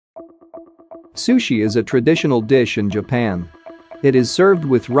Sushi is a traditional dish in Japan. It is served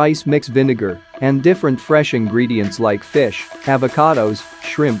with rice mix vinegar and different fresh ingredients like fish, avocados,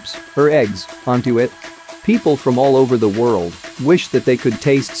 shrimps, or eggs onto it. People from all over the world wish that they could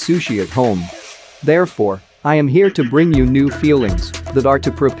taste sushi at home. Therefore, I am here to bring you new feelings that are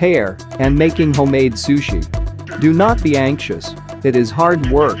to prepare and making homemade sushi. Do not be anxious. It is hard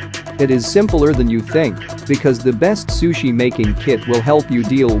work. It is simpler than you think because the best sushi making kit will help you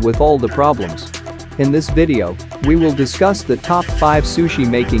deal with all the problems. In this video, we will discuss the top 5 sushi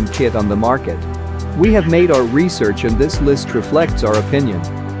making kit on the market. We have made our research and this list reflects our opinion.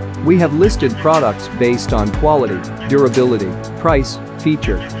 We have listed products based on quality, durability, price,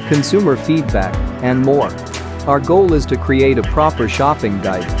 feature, consumer feedback, and more. Our goal is to create a proper shopping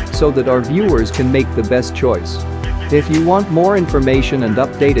guide so that our viewers can make the best choice. If you want more information and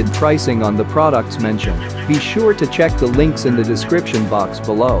updated pricing on the products mentioned, be sure to check the links in the description box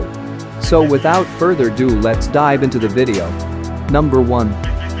below. So without further ado, let's dive into the video. Number 1.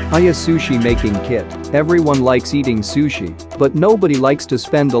 Aya Sushi Making Kit. Everyone likes eating sushi, but nobody likes to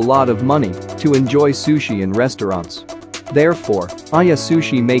spend a lot of money to enjoy sushi in restaurants. Therefore, Aya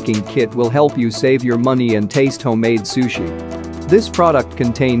Sushi Making Kit will help you save your money and taste homemade sushi. This product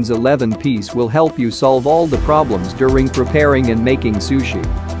contains 11 pieces will help you solve all the problems during preparing and making sushi.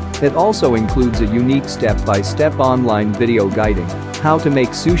 It also includes a unique step-by-step online video guiding how to make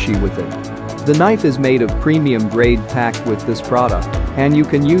sushi with it. The knife is made of premium grade packed with this product, and you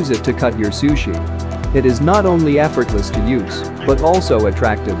can use it to cut your sushi. It is not only effortless to use, but also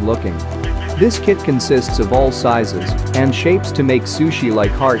attractive looking. This kit consists of all sizes and shapes to make sushi like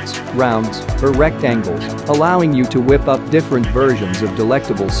hearts, rounds, or rectangles, allowing you to whip up different versions of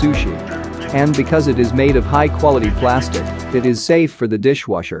delectable sushi. And because it is made of high-quality plastic, it is safe for the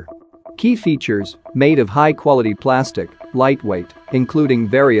dishwasher. Key features: made of high-quality plastic, lightweight, including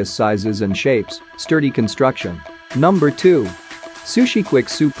various sizes and shapes, sturdy construction. Number 2. Sushi Quick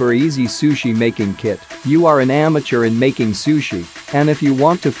Super Easy Sushi Making Kit. You are an amateur in making sushi, and if you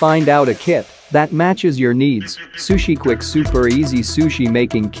want to find out a kit that matches your needs, Sushi Quick Super Easy Sushi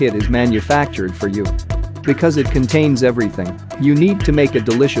Making Kit is manufactured for you. Because it contains everything you need to make a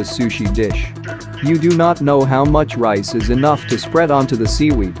delicious sushi dish. You do not know how much rice is enough to spread onto the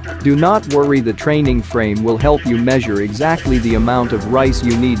seaweed. Do not worry, the training frame will help you measure exactly the amount of rice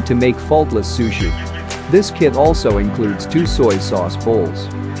you need to make faultless sushi. This kit also includes 2 soy sauce bowls.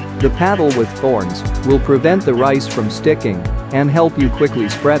 The paddle with thorns will prevent the rice from sticking and help you quickly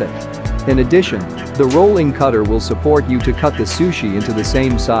spread it. In addition, the rolling cutter will support you to cut the sushi into the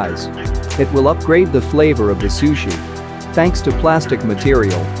same size. It will upgrade the flavor of the sushi. Thanks to plastic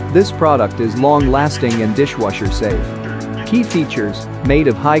material, this product is long-lasting and dishwasher safe. Key features: made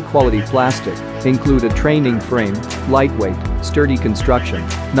of high-quality plastic, include a training frame, lightweight, sturdy construction.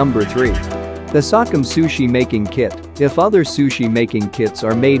 Number 3. The Satcom Sushi Making Kit. If other sushi making kits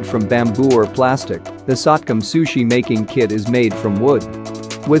are made from bamboo or plastic, the Satcom Sushi Making Kit is made from wood.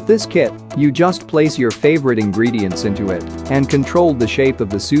 With this kit, you just place your favorite ingredients into it and control the shape of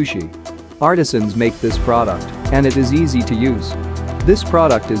the sushi. Artisans make this product, and it is easy to use. This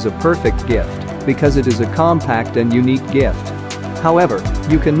product is a perfect gift because it is a compact and unique gift. However,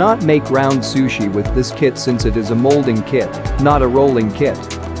 you cannot make round sushi with this kit since it is a molding kit, not a rolling kit.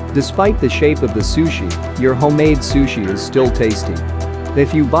 Despite the shape of the sushi, your homemade sushi is still tasty.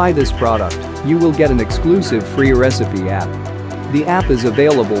 If you buy this product, you will get an exclusive free recipe app. The app is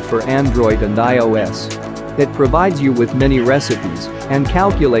available for Android and iOS. It provides you with many recipes and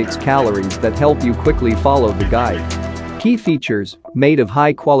calculates calories that help you quickly follow the guide. Key features: made of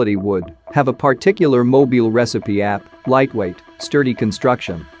high-quality wood, have a particular mobile recipe app, lightweight, sturdy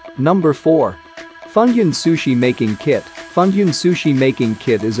construction. Number 4. Fundyun Sushi Making Kit. Fundyun Sushi Making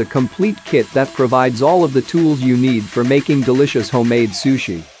Kit is a complete kit that provides all of the tools you need for making delicious homemade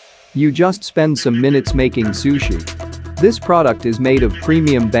sushi. You just spend some minutes making sushi. This product is made of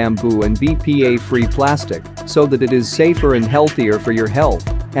premium bamboo and BPA-free plastic so that it is safer and healthier for your health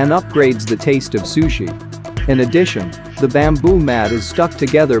and upgrades the taste of sushi. In addition, the bamboo mat is stuck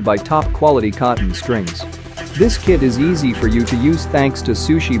together by top-quality cotton strings. This kit is easy for you to use thanks to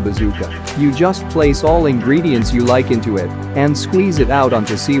Sushi Bazooka. You just place all ingredients you like into it and squeeze it out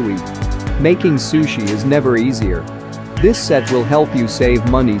onto seaweed. Making sushi is never easier. This set will help you save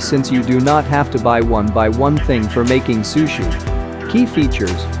money since you do not have to buy one thing for making sushi. Key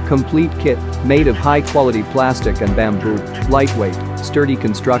features: complete kit, made of high-quality plastic and bamboo, lightweight, sturdy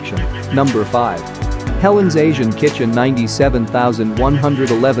construction. Number 5. Helen's Asian Kitchen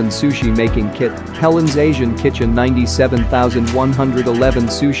 97111 Sushi Making Kit. Helen's Asian Kitchen 97111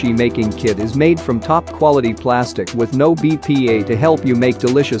 Sushi Making Kit is made from top quality plastic with no BPA to help you make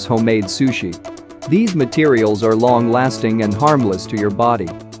delicious homemade sushi. These materials are long-lasting and harmless to your body.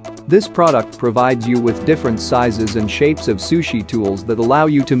 This product provides you with different sizes and shapes of sushi tools that allow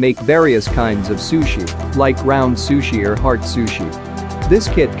you to make various kinds of sushi, like round sushi or heart sushi. This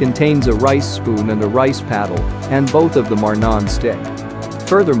kit contains a rice spoon and a rice paddle, and both of them are non-stick.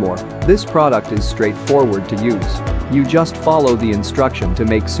 Furthermore, this product is straightforward to use. You just follow the instruction to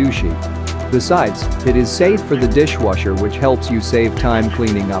make sushi. Besides, it is safe for the dishwasher, which helps you save time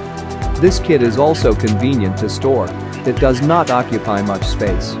cleaning up. This kit is also convenient to store. It does not occupy much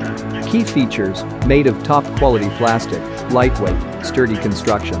space. Key features: made of top quality plastic, lightweight, sturdy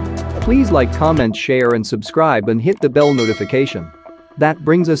construction. Please like, comment, share and subscribe and hit the bell notification. That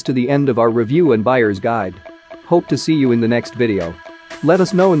brings us to the end of our review and buyer's guide. Hope to see you in the next video. Let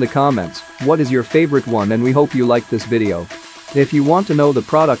us know in the comments what is your favorite one, and we hope you liked this video. If you want to know the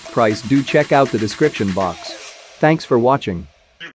product price, do check out the description box. Thanks for watching.